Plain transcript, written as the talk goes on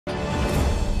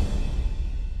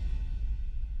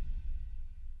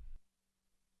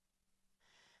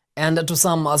And to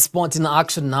some sport in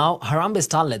action now, Harambee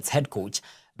Starlets head coach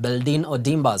Beldine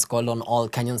Odemba has called on all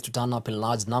Kenyans to turn up in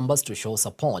large numbers to show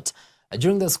support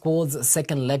during the squad's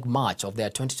second leg match of their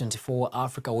 2024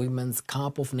 Africa Women's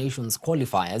Cup of Nations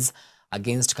qualifiers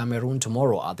against Cameroon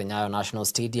tomorrow at the Nyayo National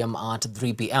Stadium at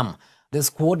 3 p.m. The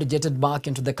squad jetted back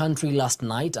into the country last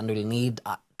night and will need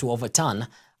to overturn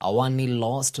a 1-0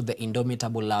 loss to the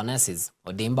indomitable Lionesses.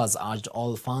 Odemba has urged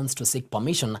all fans to seek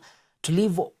permission to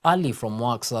leave early from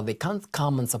work so that they can't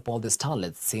come and support the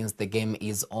Starlets since the game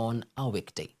is on a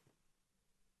weekday.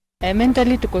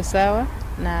 Mentally tuko sawa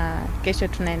na kesho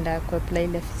tunaenda kuapply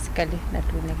ile physically na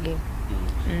tuone game.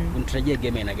 Unatarajia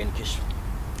game ina gani kesho?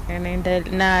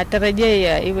 Na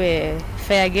tarajia iwe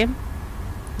fair game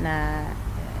na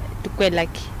tukue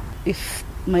lucky. If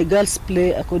my girls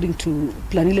play according to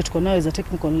plan ile tuko nayo as a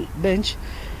technical bench,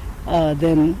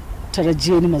 then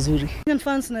tarajia ni mazuri. Kenyan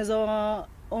fans naweza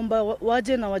omba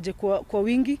waje na waje kwa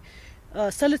wingi.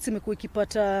 Starlets imekuwa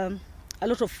ikipata a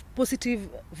lot of positive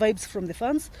vibes from the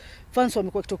fans. Fans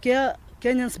wamekuwa kitokea,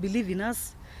 Kenyans believe in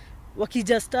us.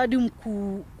 Wakija stadium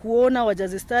kuona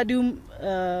wajaze stadium,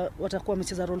 watakuwa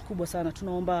wamecheza role kubwa sana.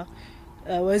 Tunaomba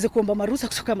waweze kuomba maruhusa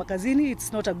kutoka makazini.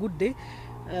 It's not a good day,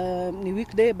 ni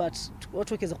weekday, but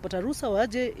watu wakiweza kupata ruhusa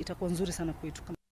waje, itakuwa nzuri sana kwetu.